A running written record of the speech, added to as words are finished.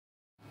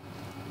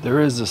There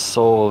is a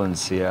soul in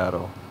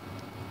Seattle.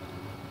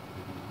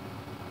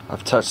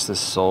 I've touched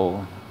this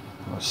soul.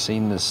 I've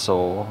seen this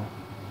soul.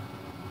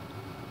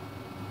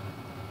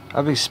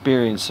 I've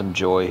experienced some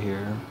joy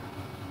here.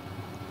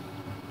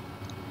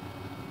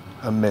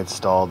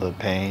 Amidst all the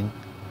pain.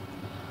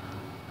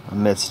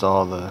 Amidst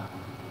all the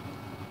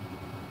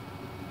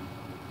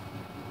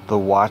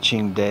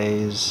watching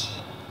days.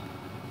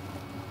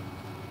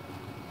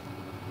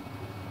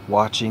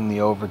 Watching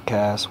the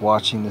overcast.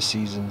 Watching the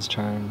seasons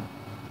turn.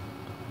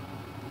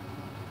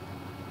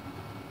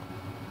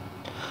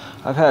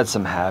 I've had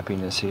some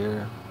happiness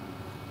here.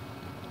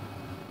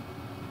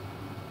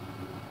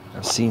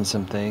 I've seen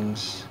some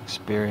things,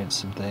 experienced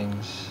some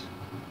things.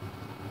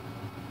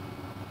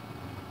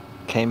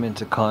 Came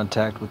into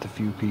contact with a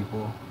few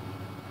people.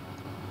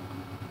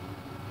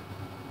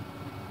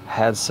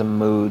 Had some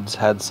moods,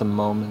 had some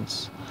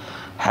moments.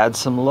 Had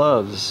some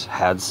loves,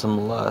 had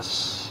some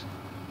lusts.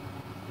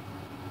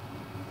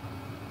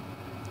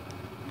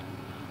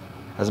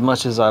 As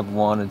much as I've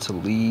wanted to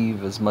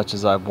leave, as much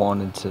as I've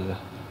wanted to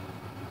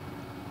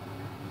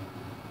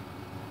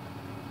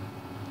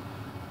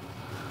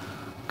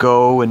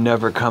go and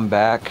never come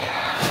back,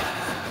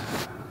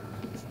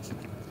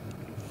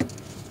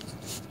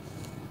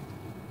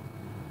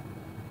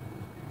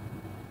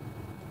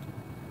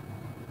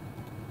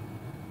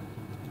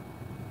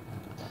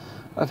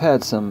 I've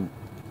had some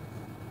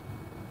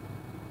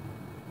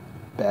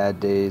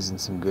bad days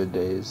and some good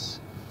days.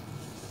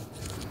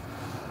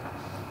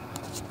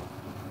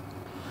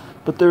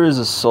 But there is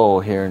a soul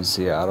here in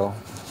Seattle.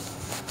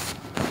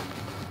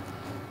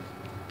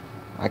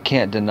 I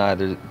can't deny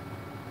that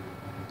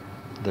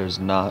there's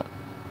not.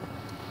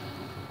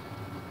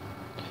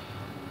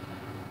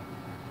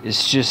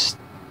 It's just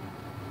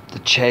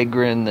the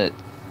chagrin that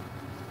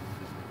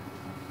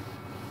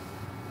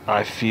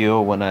I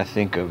feel when I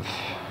think of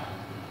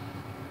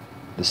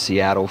the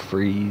Seattle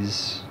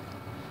freeze,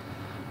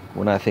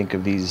 when I think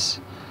of these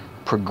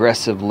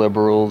progressive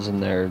liberals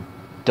and their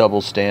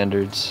double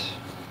standards,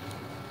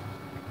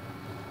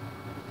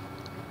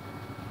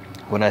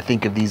 when I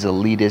think of these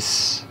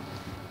elitists.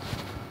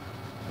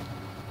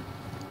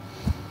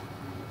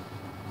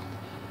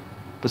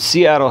 But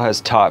Seattle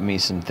has taught me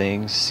some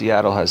things.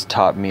 Seattle has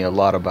taught me a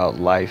lot about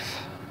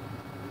life.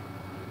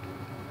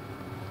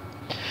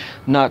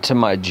 Not to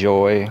my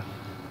joy,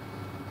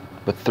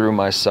 but through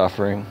my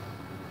suffering.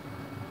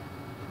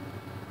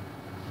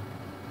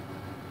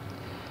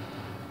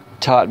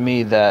 Taught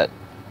me that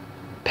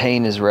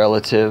pain is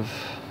relative.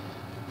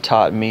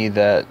 Taught me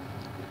that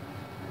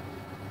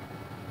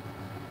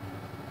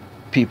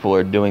people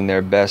are doing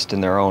their best in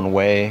their own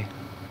way,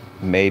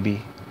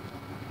 maybe.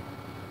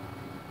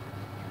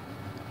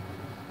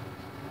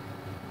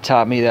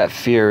 Taught me that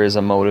fear is a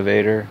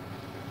motivator.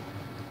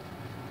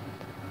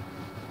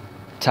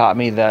 Taught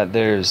me that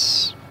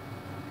there's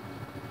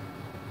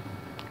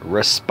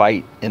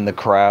respite in the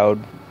crowd,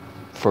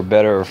 for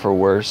better or for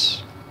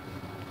worse.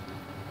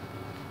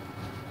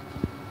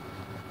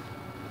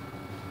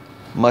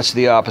 Much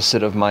the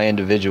opposite of my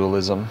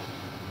individualism,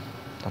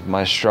 of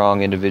my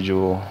strong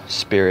individual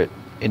spirit,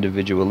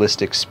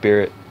 individualistic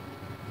spirit.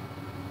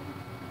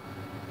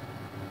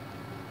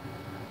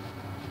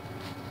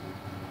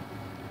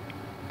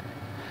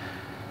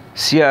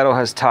 Seattle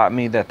has taught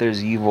me that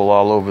there's evil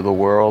all over the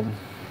world.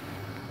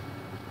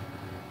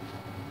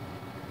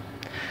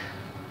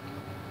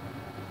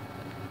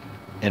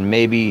 And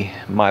maybe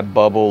my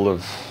bubble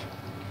of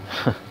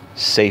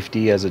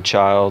safety as a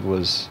child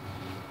was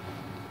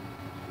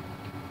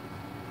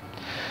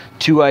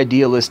too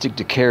idealistic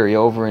to carry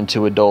over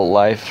into adult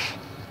life.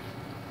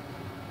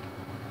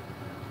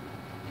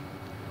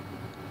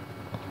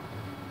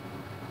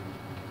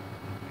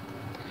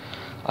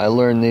 I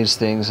learned these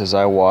things as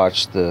I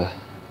watched the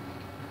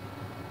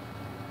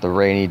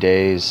rainy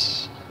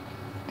days,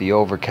 the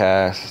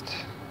overcast,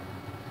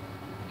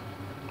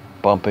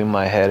 bumping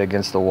my head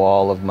against the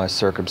wall of my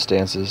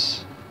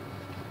circumstances.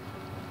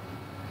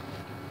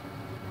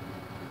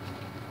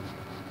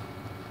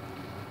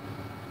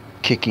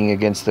 Kicking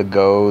against the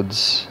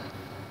goads,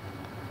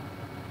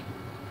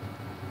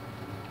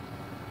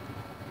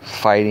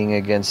 fighting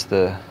against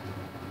the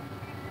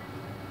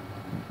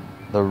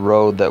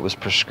road that was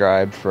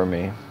prescribed for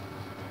me.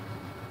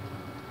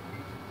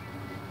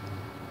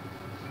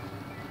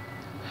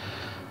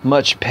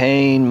 Much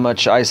pain,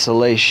 much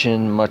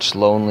isolation, much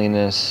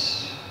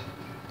loneliness.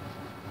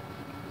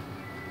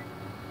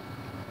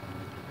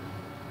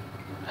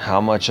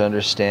 How much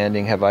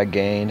understanding have I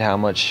gained? How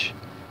much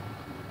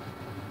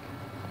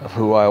of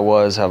who I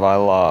was have I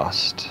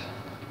lost?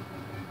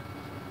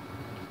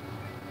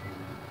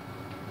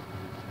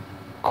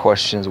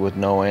 Questions with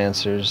no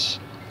answers.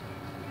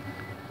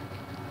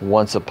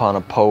 Once upon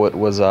a poet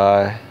was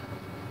I,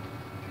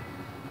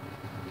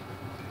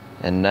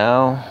 and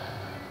now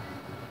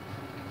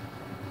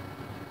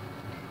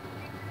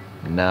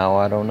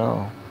I don't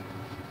know.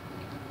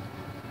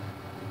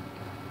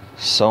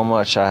 So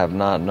much I have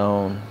not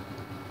known.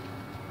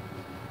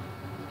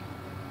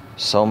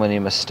 So many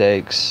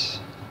mistakes.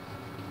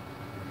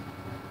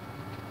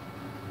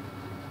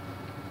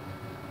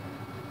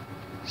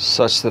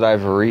 such that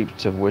I've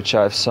reaped of which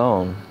I've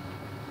sown.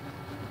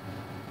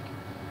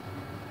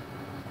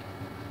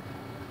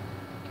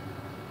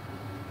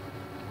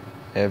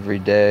 Every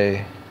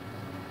day,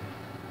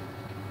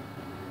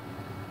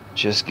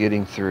 just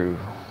getting through.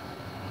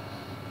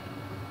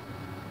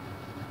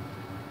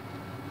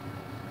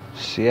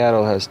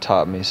 Seattle has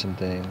taught me some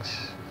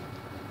things.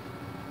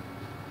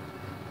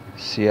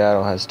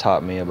 Seattle has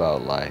taught me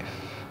about life.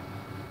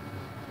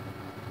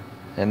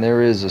 And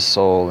there is a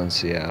soul in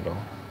Seattle.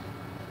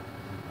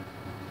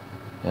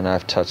 And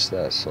I've touched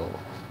that soul.